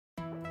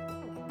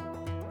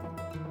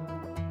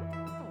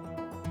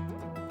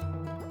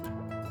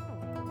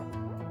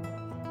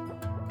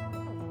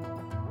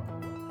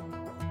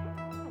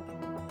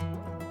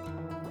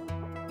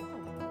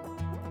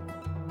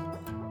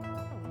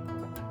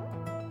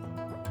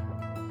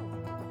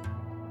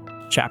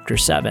Chapter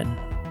 7.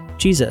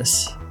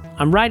 Jesus.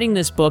 I'm writing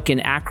this book in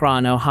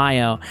Akron,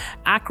 Ohio.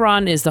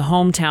 Akron is the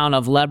hometown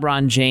of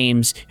LeBron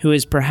James, who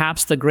is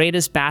perhaps the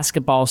greatest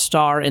basketball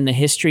star in the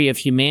history of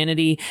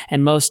humanity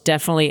and most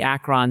definitely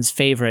Akron's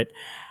favorite.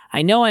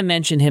 I know I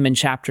mentioned him in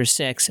Chapter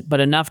 6, but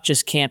enough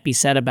just can't be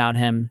said about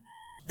him.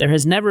 There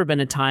has never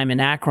been a time in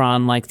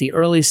Akron like the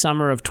early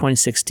summer of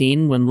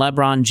 2016 when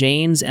LeBron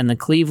James and the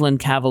Cleveland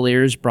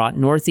Cavaliers brought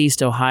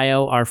Northeast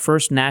Ohio our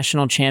first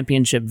national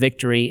championship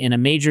victory in a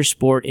major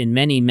sport in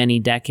many, many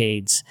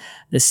decades.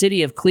 The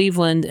city of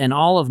Cleveland and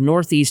all of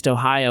Northeast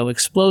Ohio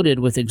exploded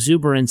with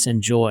exuberance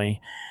and joy.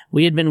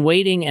 We had been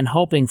waiting and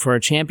hoping for a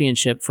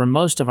championship for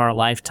most of our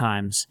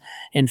lifetimes.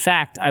 In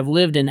fact, I've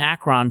lived in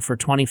Akron for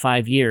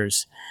 25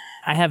 years.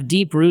 I have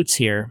deep roots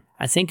here.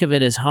 I think of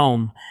it as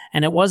home,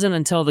 and it wasn't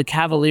until the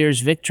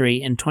Cavaliers'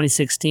 victory in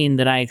 2016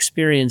 that I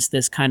experienced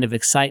this kind of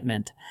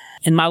excitement.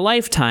 In my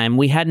lifetime,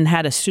 we hadn't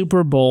had a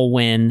Super Bowl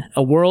win,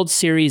 a World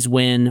Series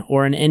win,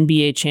 or an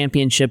NBA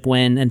championship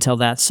win until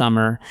that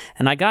summer,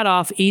 and I got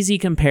off easy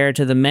compared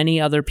to the many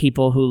other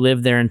people who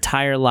lived their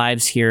entire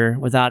lives here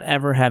without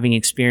ever having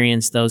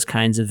experienced those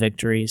kinds of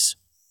victories.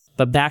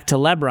 But back to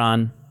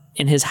LeBron.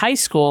 In his high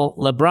school,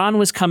 LeBron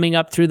was coming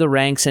up through the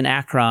ranks in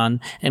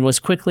Akron and was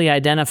quickly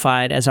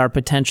identified as our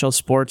potential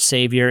sports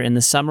savior in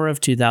the summer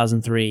of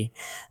 2003.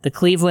 The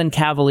Cleveland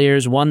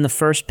Cavaliers won the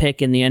first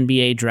pick in the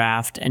NBA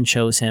draft and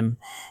chose him.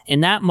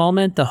 In that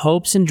moment, the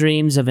hopes and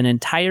dreams of an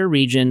entire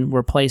region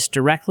were placed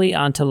directly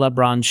onto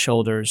LeBron's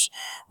shoulders.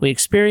 We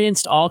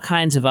experienced all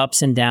kinds of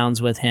ups and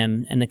downs with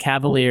him and the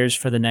Cavaliers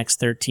for the next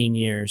 13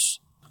 years.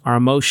 Our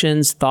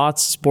emotions,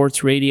 thoughts,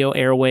 sports radio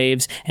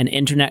airwaves, and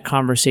internet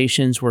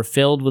conversations were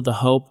filled with the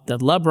hope that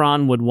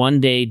LeBron would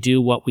one day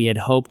do what we had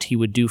hoped he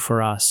would do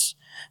for us.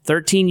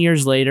 13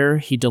 years later,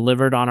 he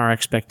delivered on our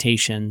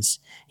expectations.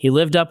 He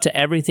lived up to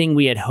everything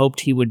we had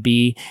hoped he would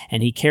be,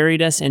 and he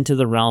carried us into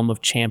the realm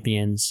of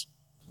champions.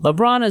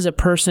 LeBron is a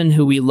person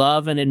who we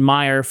love and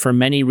admire for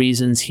many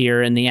reasons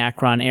here in the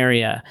Akron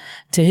area.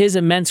 To his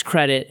immense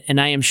credit,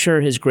 and I am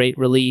sure his great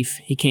relief,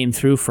 he came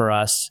through for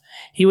us.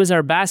 He was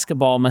our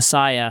basketball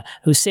messiah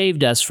who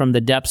saved us from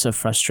the depths of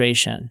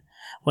frustration.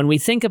 When we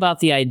think about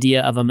the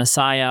idea of a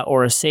messiah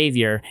or a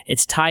savior,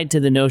 it's tied to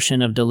the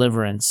notion of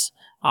deliverance.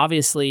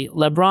 Obviously,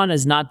 LeBron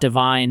is not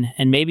divine,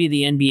 and maybe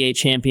the NBA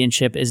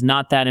championship is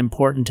not that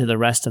important to the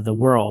rest of the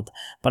world,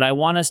 but I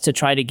want us to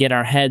try to get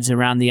our heads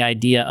around the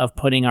idea of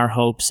putting our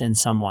hopes in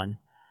someone.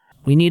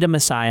 We need a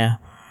Messiah.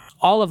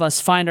 All of us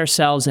find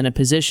ourselves in a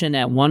position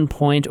at one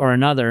point or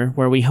another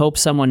where we hope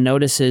someone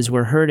notices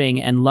we're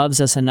hurting and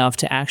loves us enough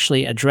to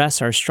actually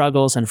address our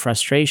struggles and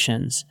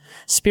frustrations.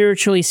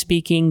 Spiritually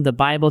speaking, the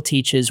Bible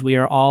teaches we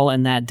are all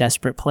in that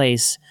desperate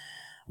place.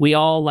 We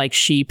all, like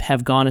sheep,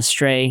 have gone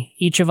astray.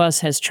 Each of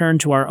us has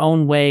turned to our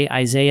own way,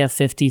 Isaiah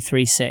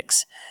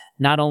 53:6.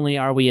 Not only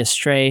are we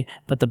astray,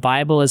 but the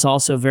Bible is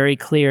also very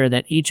clear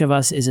that each of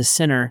us is a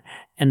sinner,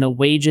 and the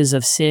wages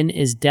of sin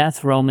is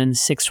death, Romans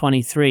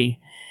 6:23.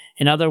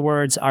 In other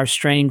words, our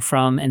straying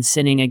from and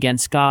sinning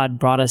against God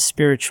brought us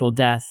spiritual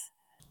death.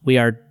 We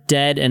are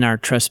dead in our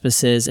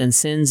trespasses and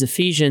sins,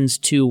 Ephesians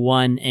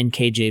 2:1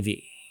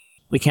 NKJV.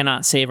 We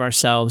cannot save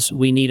ourselves.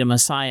 We need a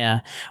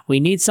Messiah. We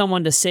need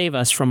someone to save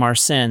us from our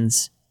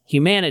sins.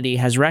 Humanity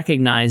has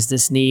recognized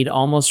this need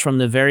almost from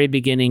the very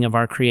beginning of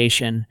our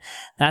creation.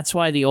 That's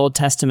why the Old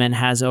Testament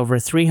has over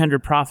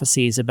 300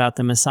 prophecies about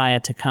the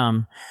Messiah to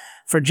come.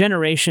 For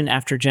generation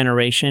after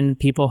generation,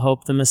 people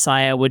hoped the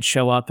Messiah would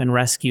show up and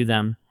rescue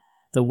them.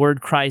 The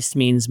word Christ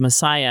means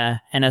Messiah,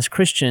 and as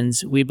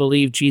Christians, we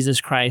believe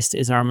Jesus Christ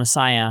is our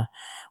Messiah.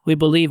 We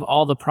believe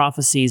all the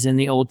prophecies in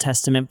the Old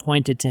Testament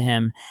pointed to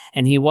him,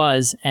 and he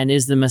was and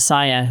is the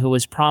Messiah who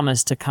was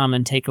promised to come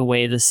and take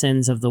away the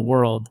sins of the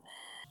world.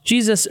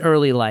 Jesus'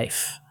 early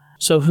life.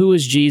 So who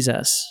is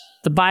Jesus?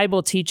 The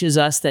Bible teaches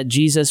us that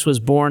Jesus was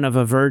born of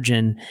a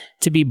virgin.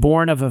 To be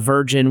born of a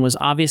virgin was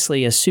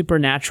obviously a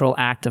supernatural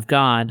act of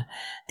God.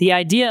 The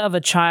idea of a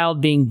child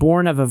being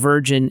born of a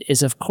virgin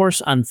is of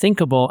course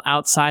unthinkable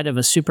outside of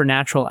a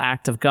supernatural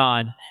act of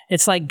God.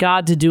 It's like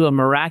God to do a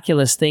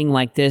miraculous thing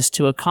like this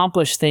to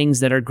accomplish things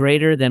that are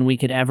greater than we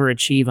could ever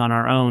achieve on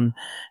our own.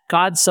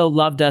 God so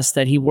loved us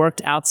that he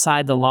worked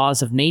outside the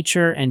laws of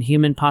nature and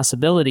human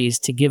possibilities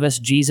to give us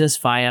Jesus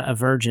via a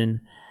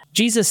virgin.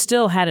 Jesus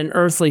still had an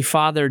earthly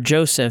father,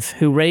 Joseph,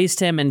 who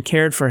raised him and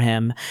cared for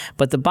him,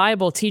 but the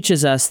Bible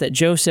teaches us that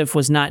Joseph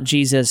was not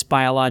Jesus'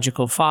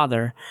 biological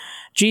father.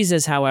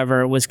 Jesus,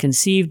 however, was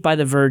conceived by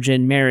the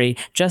Virgin Mary,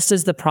 just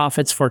as the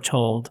prophets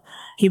foretold.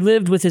 He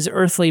lived with his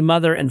earthly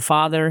mother and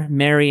father,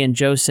 Mary and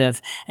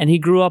Joseph, and he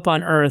grew up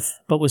on earth,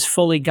 but was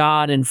fully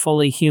God and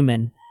fully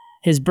human.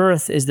 His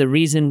birth is the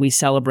reason we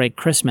celebrate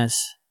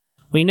Christmas.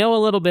 We know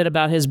a little bit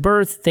about his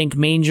birth, think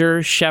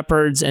manger,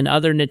 shepherds, and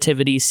other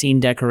nativity scene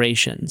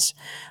decorations.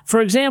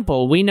 For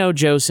example, we know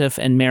Joseph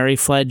and Mary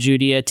fled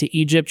Judea to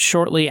Egypt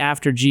shortly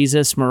after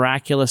Jesus'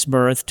 miraculous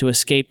birth to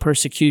escape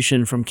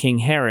persecution from King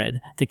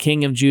Herod, the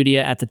king of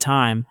Judea at the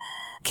time.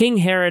 King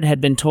Herod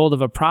had been told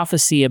of a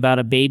prophecy about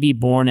a baby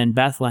born in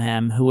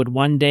Bethlehem who would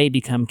one day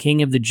become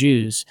king of the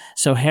Jews,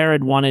 so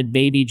Herod wanted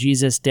baby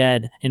Jesus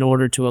dead in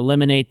order to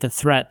eliminate the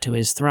threat to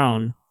his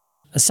throne.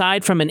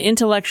 Aside from an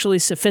intellectually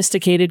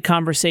sophisticated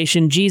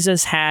conversation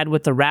Jesus had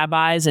with the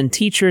rabbis and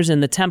teachers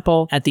in the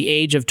temple at the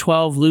age of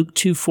 12, Luke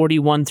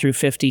 2:41 through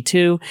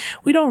 52,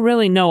 we don't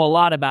really know a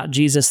lot about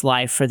Jesus'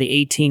 life for the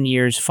 18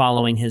 years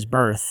following his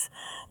birth.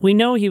 We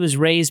know he was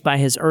raised by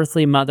his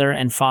earthly mother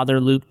and father,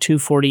 Luke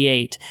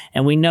 2:48,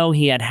 and we know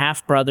he had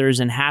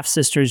half-brothers and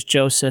half-sisters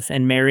Joseph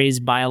and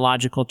Mary's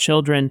biological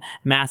children,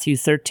 Matthew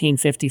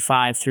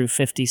 13:55 through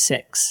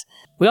 56.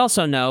 We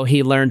also know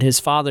he learned his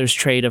father's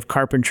trade of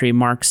carpentry,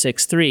 Mark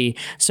 6:3.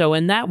 So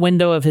in that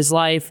window of his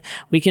life,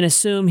 we can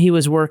assume he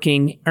was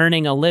working,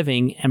 earning a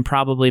living, and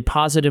probably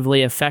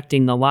positively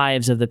affecting the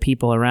lives of the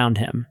people around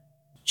him.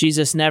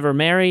 Jesus never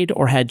married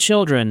or had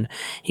children.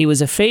 He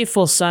was a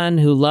faithful son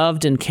who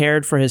loved and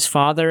cared for his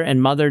father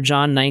and mother,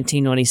 John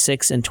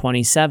 19:26 and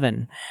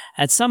 27.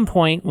 At some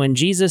point, when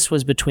Jesus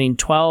was between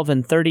 12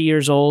 and 30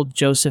 years old,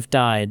 Joseph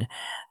died.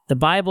 The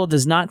Bible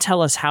does not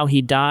tell us how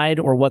he died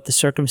or what the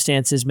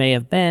circumstances may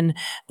have been,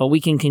 but we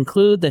can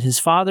conclude that his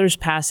father's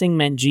passing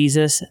meant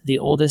Jesus, the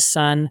oldest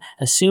son,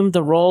 assumed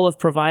the role of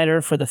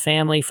provider for the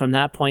family from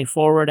that point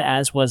forward,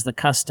 as was the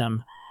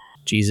custom.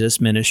 Jesus'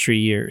 ministry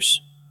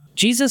years.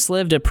 Jesus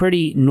lived a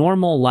pretty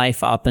normal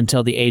life up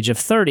until the age of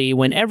 30,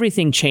 when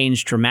everything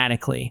changed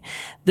dramatically.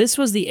 This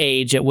was the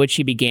age at which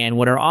he began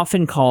what are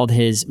often called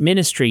his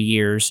ministry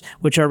years,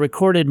 which are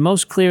recorded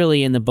most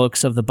clearly in the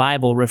books of the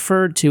Bible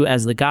referred to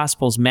as the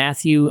Gospels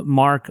Matthew,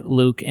 Mark,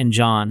 Luke, and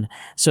John.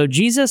 So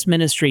Jesus'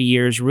 ministry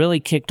years really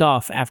kicked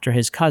off after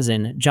his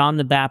cousin, John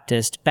the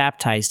Baptist,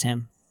 baptized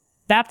him.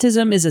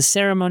 Baptism is a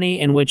ceremony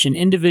in which an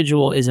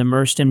individual is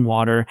immersed in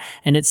water,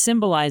 and it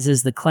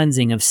symbolizes the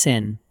cleansing of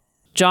sin.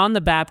 John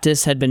the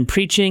Baptist had been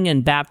preaching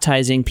and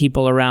baptizing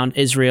people around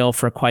Israel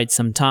for quite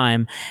some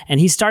time, and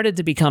he started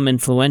to become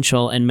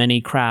influential in many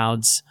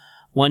crowds.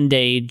 One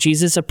day,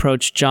 Jesus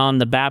approached John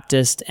the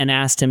Baptist and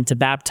asked him to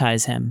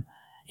baptize him.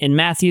 In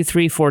Matthew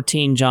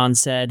 3:14, John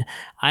said,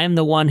 "I am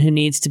the one who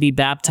needs to be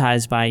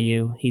baptized by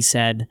you," he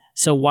said,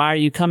 "so why are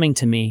you coming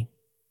to me?"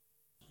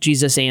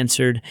 Jesus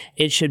answered,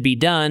 "It should be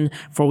done,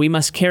 for we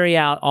must carry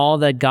out all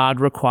that God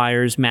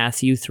requires,"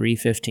 Matthew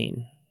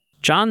 3:15.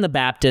 John the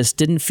Baptist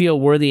didn't feel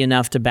worthy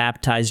enough to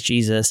baptize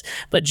Jesus,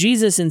 but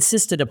Jesus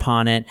insisted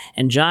upon it,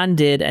 and John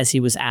did as he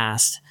was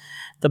asked.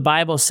 The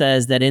Bible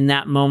says that in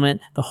that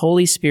moment, the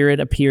Holy Spirit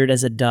appeared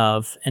as a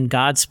dove, and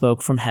God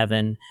spoke from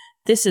heaven,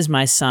 "This is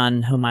my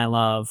Son, whom I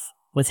love.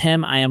 With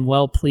him I am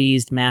well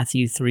pleased,"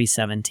 Matthew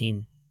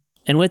 3:17.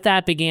 And with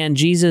that began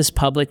Jesus'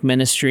 public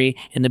ministry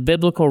in the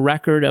biblical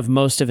record of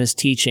most of his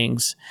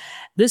teachings.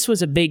 This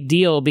was a big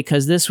deal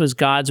because this was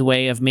God's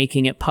way of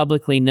making it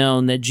publicly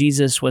known that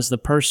Jesus was the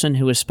person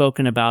who was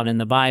spoken about in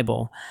the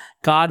Bible.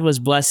 God was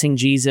blessing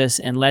Jesus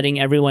and letting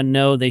everyone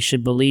know they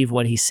should believe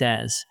what he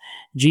says.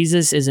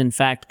 Jesus is in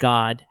fact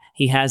God.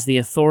 He has the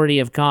authority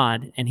of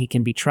God, and he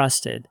can be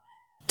trusted.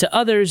 To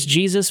others,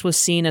 Jesus was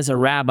seen as a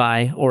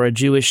rabbi or a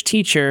Jewish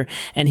teacher,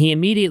 and he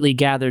immediately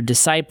gathered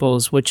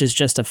disciples, which is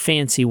just a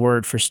fancy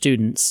word for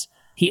students.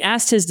 He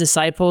asked his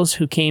disciples,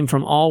 who came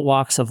from all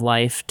walks of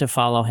life, to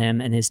follow him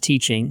and his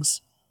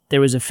teachings. There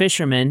was a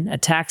fisherman, a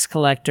tax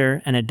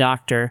collector, and a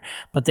doctor,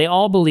 but they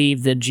all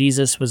believed that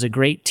Jesus was a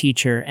great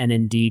teacher and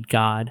indeed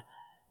God.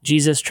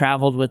 Jesus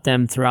traveled with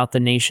them throughout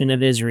the nation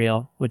of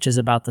Israel, which is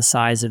about the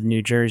size of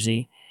New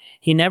Jersey.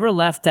 He never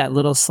left that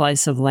little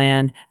slice of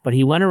land, but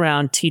he went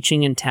around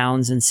teaching in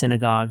towns and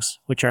synagogues,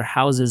 which are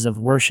houses of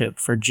worship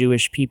for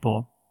Jewish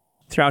people.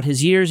 Throughout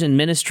his years in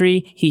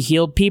ministry, he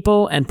healed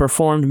people and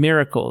performed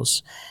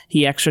miracles.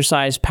 He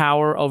exercised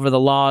power over the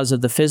laws of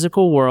the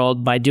physical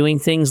world by doing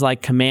things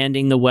like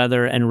commanding the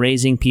weather and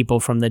raising people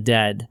from the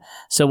dead.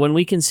 So when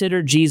we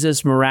consider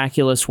Jesus'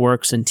 miraculous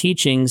works and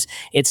teachings,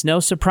 it's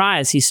no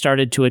surprise he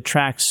started to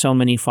attract so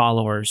many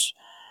followers.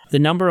 The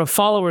number of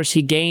followers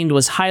he gained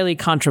was highly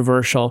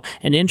controversial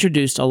and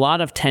introduced a lot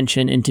of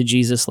tension into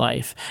Jesus'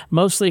 life,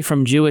 mostly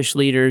from Jewish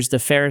leaders, the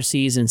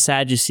Pharisees and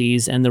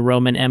Sadducees, and the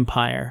Roman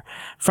Empire.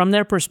 From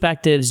their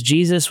perspectives,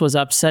 Jesus was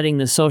upsetting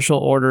the social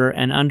order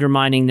and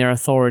undermining their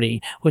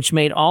authority, which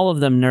made all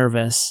of them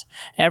nervous.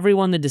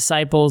 Everyone, the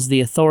disciples,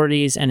 the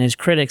authorities, and his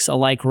critics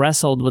alike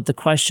wrestled with the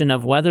question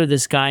of whether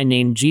this guy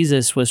named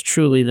Jesus was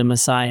truly the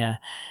Messiah.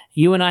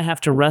 You and I have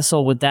to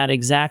wrestle with that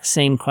exact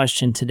same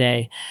question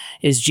today.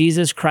 Is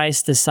Jesus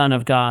Christ the Son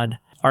of God?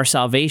 Our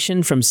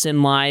salvation from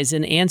sin lies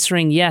in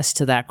answering yes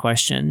to that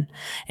question.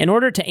 In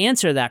order to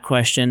answer that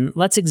question,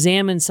 let's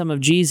examine some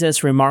of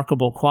Jesus'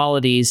 remarkable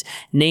qualities,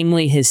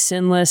 namely his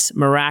sinless,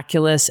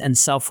 miraculous, and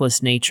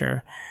selfless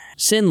nature.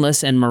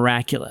 Sinless and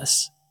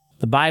miraculous.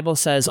 The Bible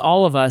says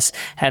all of us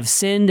have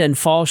sinned and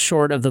fall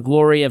short of the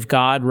glory of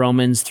God,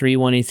 Romans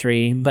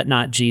 3:23, but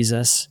not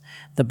Jesus.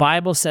 The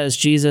Bible says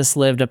Jesus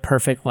lived a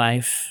perfect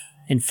life.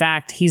 In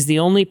fact, he's the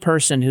only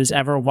person who's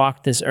ever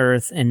walked this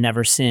earth and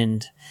never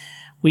sinned.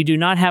 We do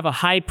not have a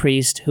high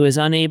priest who is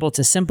unable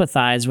to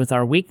sympathize with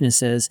our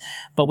weaknesses,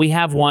 but we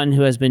have one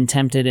who has been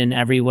tempted in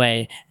every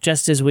way,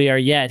 just as we are,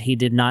 yet he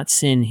did not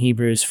sin.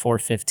 Hebrews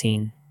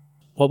 4:15.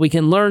 What we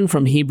can learn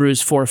from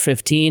Hebrews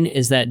 4:15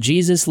 is that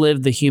Jesus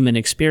lived the human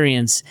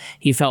experience.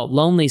 He felt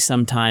lonely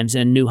sometimes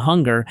and knew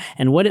hunger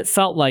and what it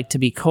felt like to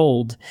be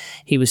cold.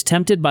 He was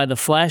tempted by the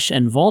flesh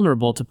and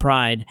vulnerable to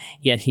pride,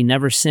 yet he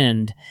never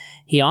sinned.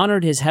 He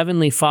honored his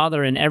heavenly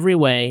Father in every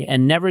way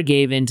and never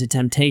gave in to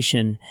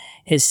temptation.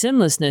 His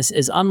sinlessness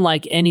is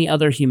unlike any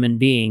other human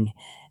being.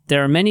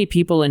 There are many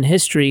people in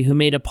history who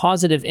made a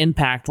positive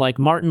impact, like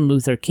Martin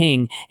Luther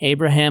King,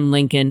 Abraham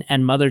Lincoln,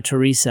 and Mother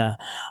Teresa.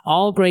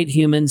 All great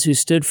humans who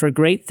stood for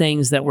great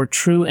things that were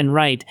true and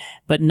right,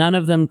 but none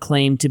of them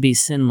claimed to be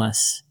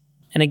sinless.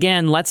 And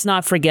again, let's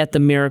not forget the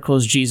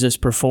miracles Jesus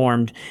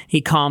performed.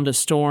 He calmed a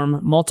storm,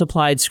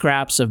 multiplied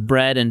scraps of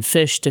bread and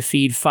fish to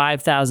feed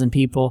 5,000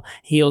 people,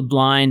 healed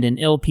blind and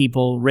ill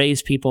people,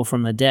 raised people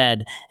from the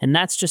dead, and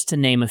that's just to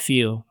name a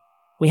few.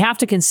 We have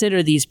to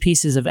consider these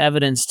pieces of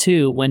evidence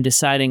too when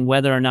deciding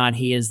whether or not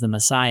he is the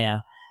Messiah.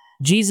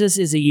 Jesus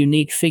is a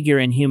unique figure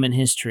in human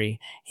history.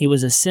 He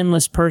was a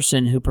sinless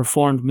person who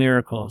performed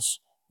miracles.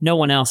 No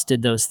one else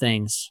did those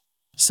things.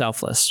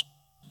 Selfless.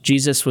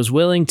 Jesus was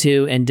willing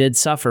to and did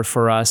suffer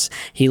for us.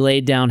 He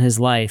laid down his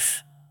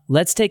life.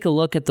 Let's take a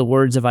look at the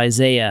words of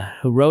Isaiah,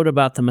 who wrote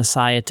about the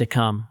Messiah to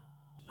come.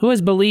 Who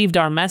has believed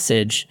our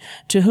message?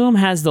 To whom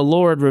has the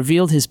Lord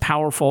revealed his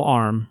powerful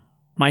arm?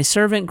 My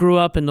servant grew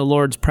up in the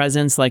Lord's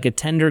presence like a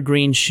tender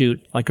green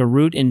shoot, like a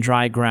root in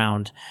dry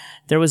ground.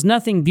 There was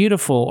nothing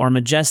beautiful or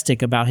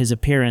majestic about his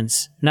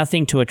appearance,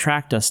 nothing to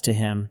attract us to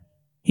him.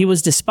 He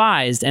was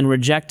despised and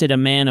rejected, a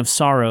man of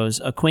sorrows,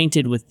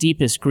 acquainted with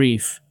deepest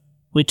grief.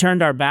 We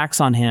turned our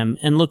backs on him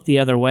and looked the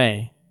other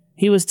way.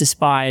 He was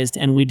despised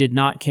and we did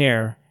not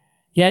care.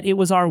 Yet it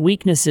was our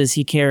weaknesses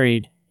he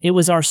carried. It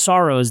was our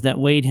sorrows that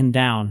weighed him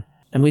down.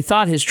 And we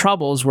thought his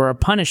troubles were a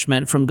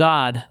punishment from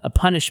God, a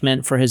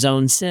punishment for his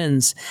own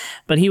sins.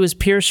 But he was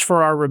pierced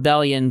for our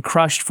rebellion,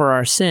 crushed for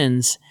our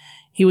sins.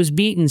 He was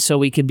beaten so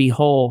we could be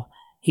whole.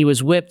 He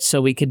was whipped so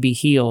we could be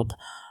healed.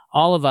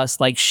 All of us,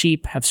 like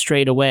sheep, have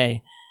strayed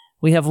away.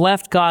 We have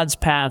left God's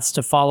paths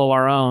to follow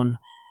our own.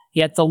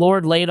 Yet the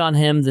Lord laid on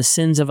him the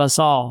sins of us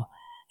all.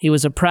 He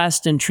was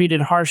oppressed and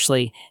treated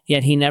harshly,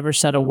 yet he never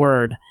said a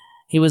word.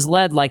 He was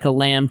led like a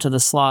lamb to the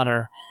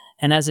slaughter.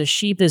 And as a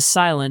sheep is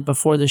silent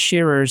before the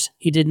shearers,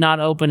 he did not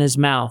open his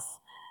mouth.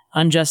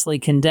 Unjustly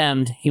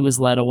condemned, he was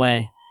led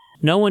away.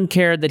 No one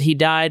cared that he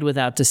died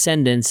without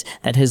descendants,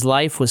 that his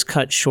life was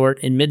cut short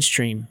in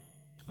midstream.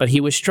 But he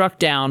was struck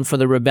down for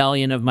the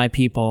rebellion of my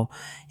people.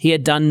 He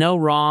had done no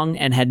wrong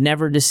and had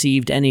never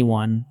deceived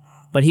anyone.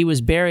 But he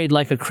was buried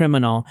like a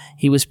criminal.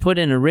 He was put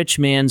in a rich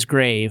man's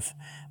grave.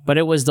 But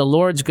it was the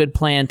Lord's good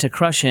plan to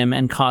crush him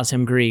and cause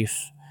him grief.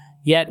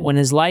 Yet, when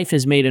his life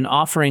is made an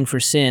offering for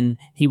sin,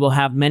 he will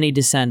have many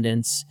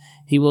descendants.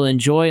 He will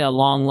enjoy a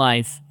long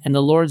life, and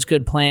the Lord's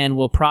good plan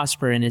will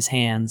prosper in his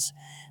hands.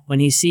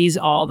 When he sees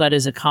all that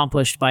is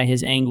accomplished by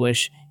his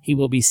anguish, he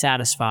will be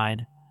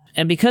satisfied.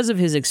 And because of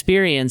his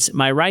experience,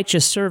 my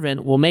righteous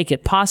servant will make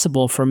it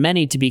possible for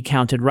many to be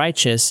counted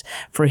righteous,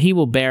 for he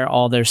will bear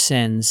all their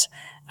sins.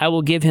 I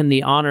will give him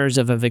the honors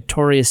of a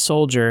victorious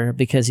soldier,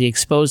 because he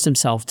exposed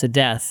himself to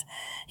death.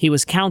 He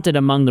was counted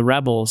among the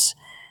rebels.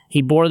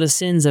 He bore the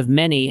sins of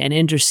many and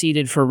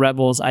interceded for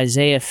rebels,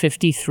 Isaiah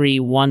 53,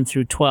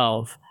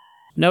 1-12.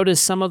 Notice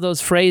some of those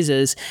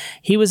phrases.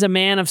 He was a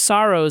man of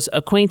sorrows,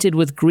 acquainted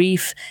with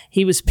grief.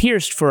 He was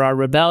pierced for our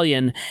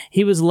rebellion.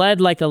 He was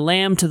led like a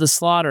lamb to the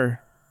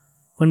slaughter.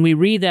 When we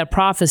read that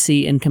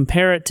prophecy and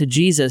compare it to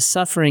Jesus'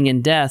 suffering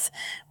and death,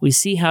 we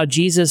see how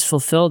Jesus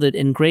fulfilled it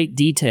in great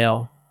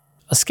detail.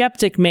 A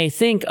skeptic may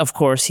think, of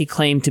course, he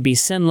claimed to be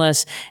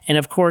sinless, and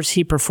of course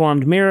he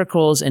performed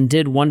miracles and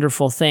did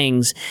wonderful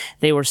things.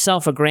 They were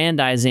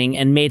self-aggrandizing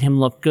and made him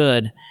look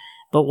good.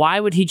 But why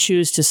would he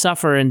choose to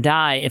suffer and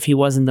die if he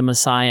wasn't the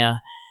Messiah?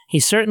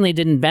 He certainly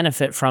didn't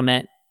benefit from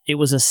it. It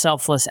was a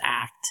selfless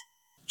act.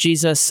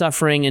 Jesus'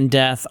 suffering and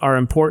death are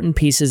important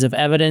pieces of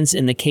evidence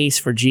in the case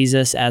for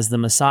Jesus as the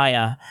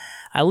Messiah.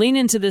 I lean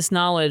into this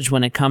knowledge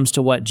when it comes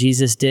to what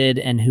Jesus did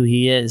and who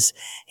he is.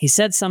 He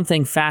said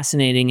something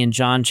fascinating in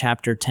John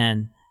chapter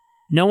 10.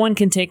 No one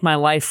can take my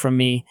life from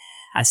me.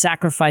 I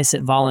sacrifice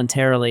it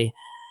voluntarily.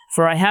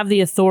 For I have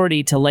the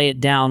authority to lay it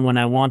down when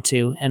I want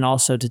to, and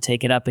also to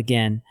take it up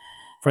again.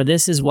 For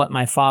this is what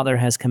my Father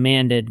has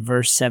commanded.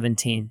 Verse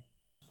 17.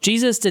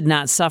 Jesus did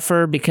not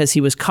suffer because he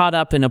was caught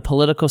up in a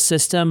political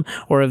system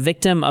or a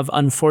victim of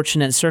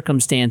unfortunate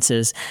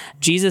circumstances.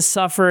 Jesus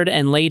suffered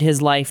and laid his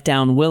life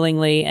down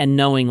willingly and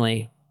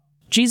knowingly.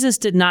 Jesus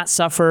did not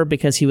suffer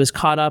because he was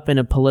caught up in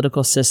a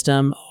political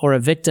system or a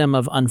victim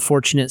of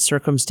unfortunate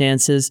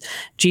circumstances.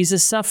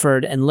 Jesus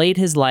suffered and laid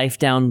his life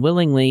down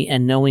willingly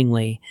and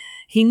knowingly.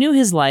 He knew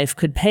his life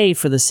could pay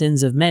for the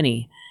sins of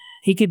many.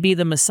 He could be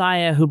the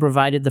Messiah who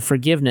provided the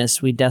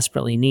forgiveness we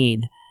desperately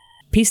need.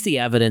 Piece the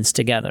evidence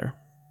together.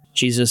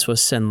 Jesus was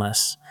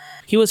sinless.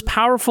 He was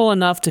powerful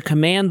enough to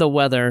command the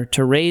weather,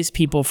 to raise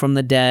people from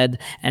the dead,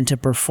 and to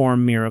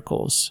perform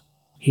miracles.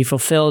 He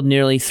fulfilled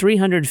nearly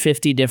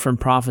 350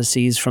 different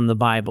prophecies from the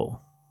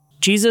Bible.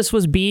 Jesus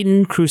was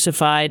beaten,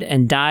 crucified,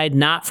 and died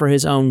not for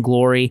his own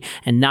glory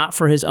and not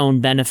for his own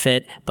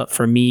benefit, but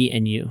for me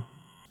and you.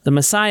 The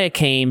Messiah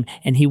came,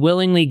 and he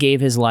willingly gave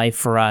his life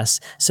for us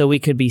so we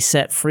could be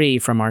set free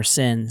from our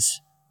sins.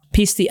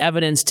 Piece the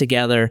evidence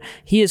together.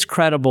 He is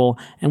credible,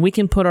 and we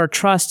can put our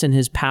trust in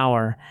his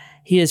power.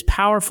 He is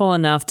powerful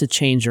enough to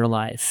change your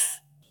life.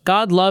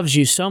 God loves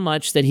you so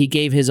much that he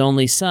gave his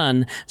only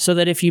Son, so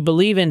that if you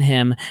believe in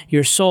him,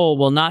 your soul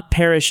will not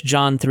perish.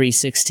 John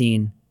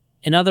 3:16.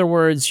 In other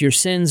words, your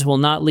sins will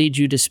not lead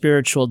you to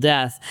spiritual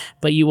death,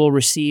 but you will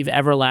receive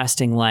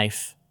everlasting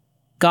life.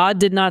 God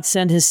did not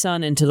send his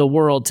Son into the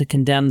world to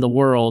condemn the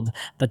world,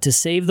 but to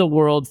save the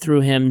world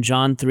through him.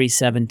 John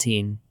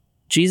 3:17.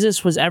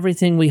 Jesus was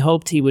everything we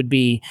hoped he would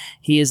be.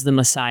 He is the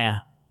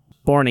Messiah,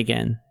 born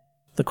again.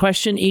 The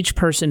question each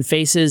person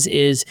faces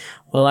is,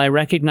 will I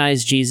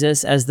recognize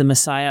Jesus as the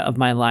Messiah of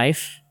my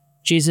life?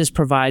 Jesus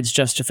provides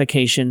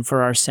justification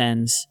for our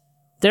sins.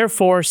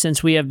 Therefore,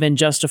 since we have been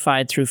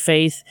justified through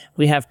faith,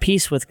 we have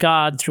peace with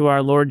God through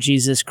our Lord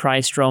Jesus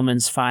Christ.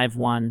 Romans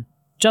 5:1.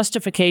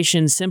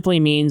 Justification simply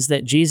means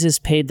that Jesus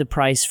paid the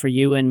price for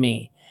you and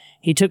me.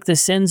 He took the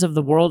sins of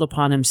the world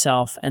upon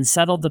himself and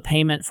settled the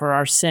payment for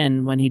our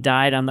sin when he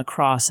died on the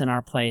cross in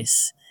our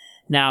place.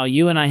 Now,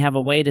 you and I have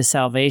a way to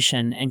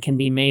salvation and can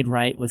be made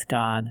right with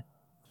God.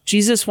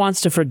 Jesus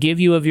wants to forgive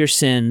you of your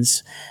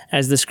sins.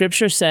 As the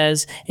scripture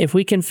says, if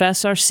we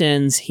confess our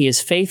sins, he is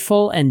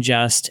faithful and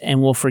just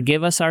and will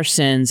forgive us our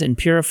sins and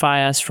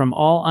purify us from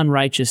all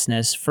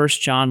unrighteousness.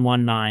 1 John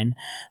 1:9.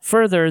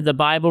 Further, the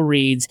Bible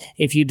reads,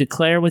 if you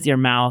declare with your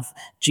mouth,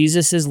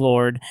 Jesus is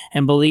Lord,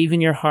 and believe in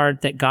your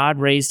heart that God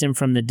raised him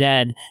from the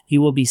dead, you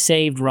will be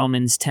saved.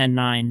 Romans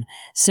 10:9.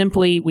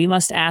 Simply, we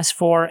must ask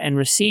for and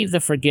receive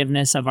the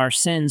forgiveness of our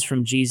sins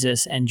from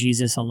Jesus and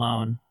Jesus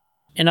alone.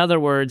 In other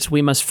words,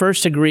 we must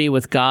first agree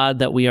with God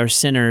that we are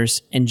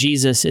sinners, and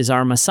Jesus is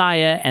our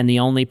Messiah and the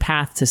only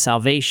path to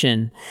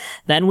salvation.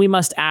 Then we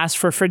must ask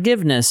for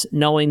forgiveness,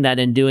 knowing that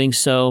in doing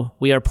so,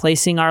 we are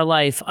placing our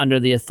life under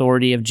the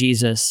authority of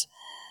Jesus.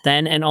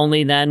 Then and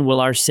only then will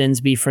our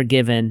sins be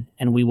forgiven,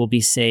 and we will be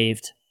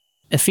saved.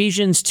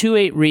 Ephesians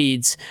 2:8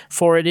 reads,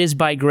 for it is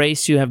by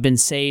grace you have been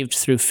saved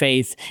through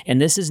faith, and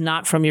this is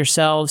not from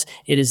yourselves,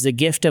 it is the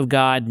gift of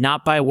God,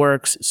 not by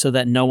works, so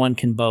that no one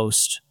can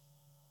boast.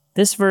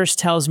 This verse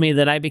tells me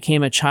that I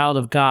became a child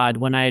of God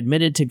when I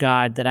admitted to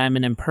God that I'm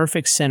an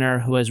imperfect sinner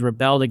who has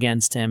rebelled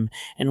against him,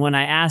 and when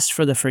I asked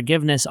for the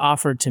forgiveness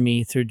offered to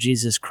me through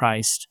Jesus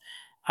Christ.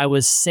 I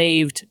was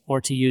saved, or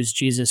to use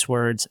Jesus'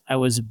 words, I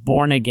was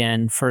born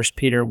again, 1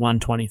 Peter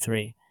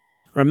 1:23.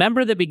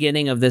 Remember the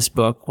beginning of this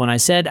book when I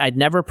said I'd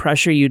never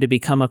pressure you to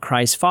become a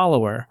Christ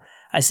follower.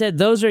 I said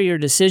those are your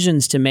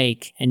decisions to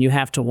make, and you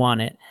have to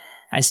want it.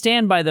 I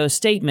stand by those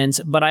statements,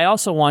 but I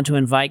also want to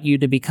invite you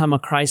to become a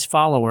Christ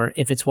follower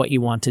if it's what you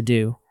want to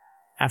do.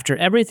 After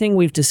everything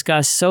we've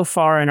discussed so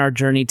far in our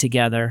journey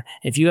together,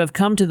 if you have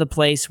come to the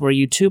place where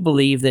you too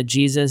believe that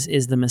Jesus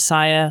is the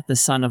Messiah, the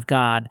Son of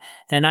God,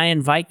 then I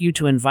invite you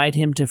to invite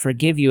him to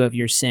forgive you of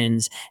your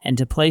sins and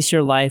to place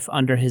your life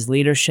under his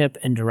leadership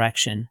and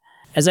direction.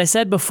 As I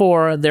said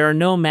before, there are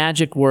no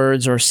magic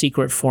words or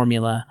secret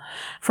formula.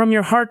 From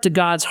your heart to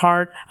God's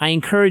heart, I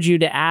encourage you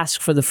to ask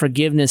for the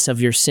forgiveness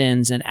of your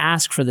sins and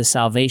ask for the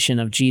salvation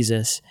of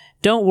Jesus.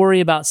 Don't worry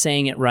about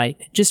saying it right.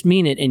 Just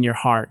mean it in your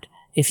heart.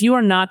 If you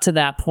are not to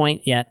that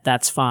point yet,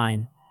 that's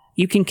fine.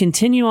 You can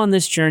continue on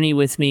this journey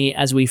with me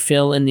as we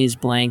fill in these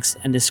blanks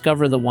and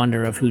discover the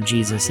wonder of who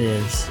Jesus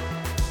is.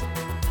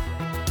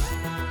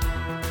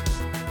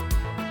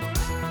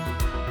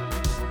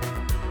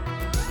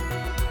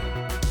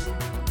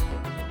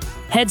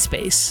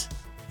 Headspace.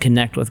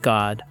 Connect with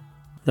God.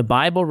 The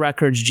Bible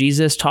records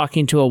Jesus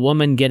talking to a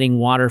woman getting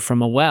water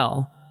from a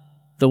well.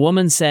 The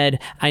woman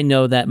said, I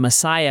know that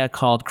Messiah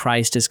called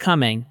Christ is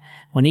coming.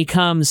 When he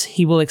comes,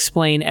 he will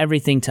explain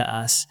everything to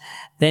us.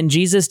 Then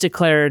Jesus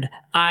declared,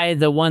 I,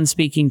 the one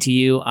speaking to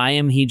you, I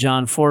am he.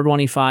 John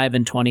 4:25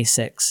 and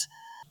 26.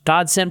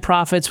 God sent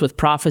prophets with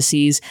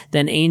prophecies,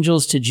 then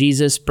angels to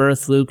Jesus'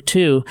 birth, Luke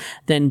 2.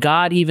 Then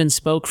God even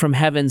spoke from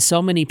heaven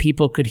so many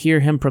people could hear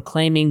him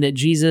proclaiming that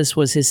Jesus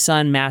was his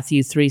son,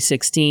 Matthew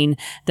 3:16.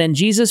 Then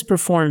Jesus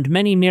performed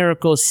many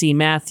miracles, see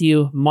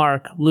Matthew,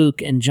 Mark,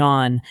 Luke, and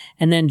John.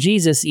 And then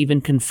Jesus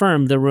even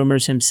confirmed the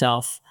rumors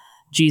himself.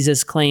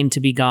 Jesus claimed to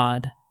be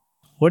God.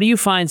 What do you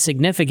find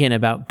significant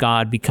about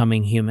God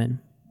becoming human?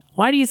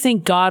 Why do you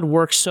think God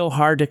works so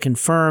hard to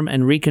confirm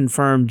and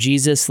reconfirm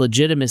Jesus'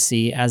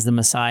 legitimacy as the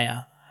Messiah?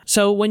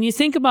 So when you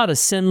think about a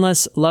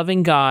sinless,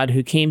 loving God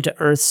who came to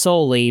earth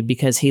solely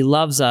because he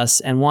loves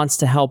us and wants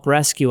to help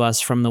rescue us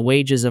from the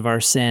wages of our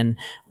sin,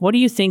 what do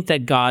you think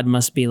that God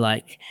must be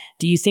like?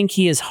 Do you think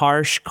he is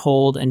harsh,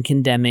 cold, and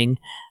condemning?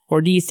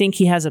 Or do you think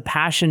he has a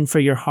passion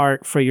for your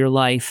heart, for your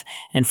life,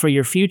 and for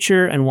your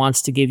future and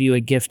wants to give you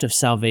a gift of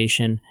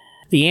salvation?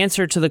 The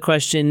answer to the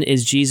question,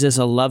 is Jesus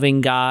a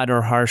loving God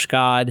or harsh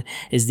God,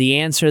 is the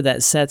answer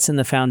that sets in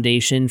the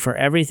foundation for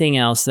everything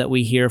else that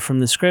we hear from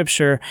the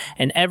Scripture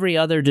and every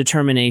other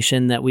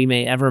determination that we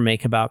may ever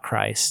make about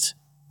Christ.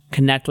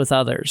 Connect with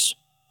others.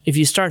 If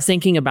you start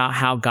thinking about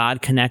how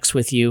God connects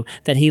with you,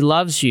 that He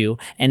loves you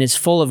and is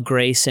full of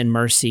grace and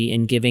mercy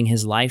in giving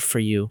His life for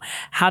you,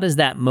 how does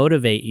that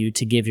motivate you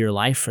to give your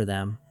life for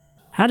them?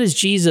 How does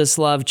Jesus'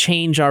 love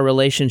change our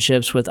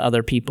relationships with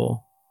other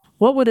people?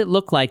 What would it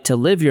look like to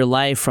live your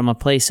life from a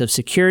place of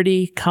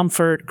security,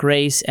 comfort,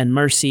 grace, and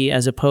mercy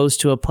as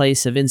opposed to a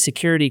place of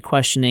insecurity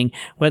questioning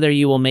whether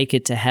you will make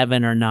it to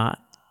heaven or not?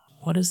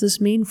 What does this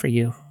mean for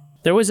you?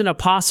 There was an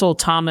apostle,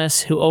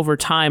 Thomas, who over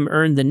time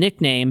earned the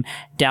nickname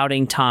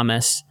Doubting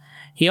Thomas.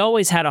 He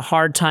always had a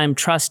hard time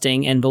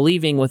trusting and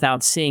believing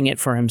without seeing it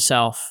for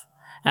himself.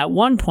 At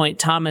one point,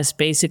 Thomas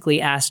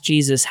basically asked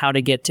Jesus how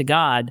to get to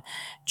God.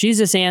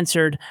 Jesus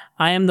answered,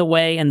 "I am the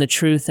way and the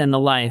truth and the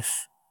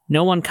life.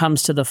 No one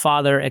comes to the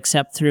Father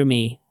except through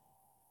me."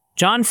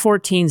 John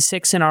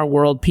 14:6 in our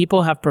world,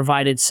 people have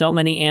provided so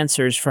many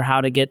answers for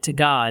how to get to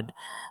God.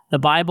 The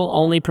Bible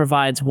only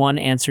provides one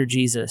answer,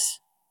 Jesus.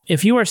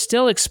 If you are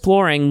still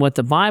exploring what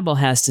the Bible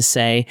has to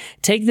say,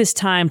 take this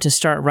time to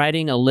start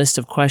writing a list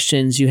of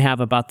questions you have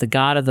about the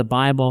God of the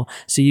Bible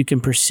so you can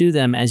pursue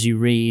them as you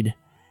read.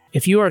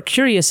 If you are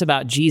curious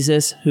about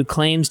Jesus, who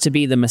claims to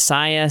be the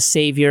Messiah,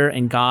 Savior,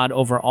 and God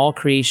over all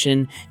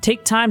creation,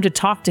 take time to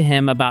talk to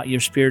Him about your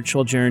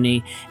spiritual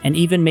journey and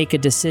even make a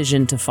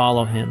decision to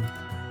follow Him.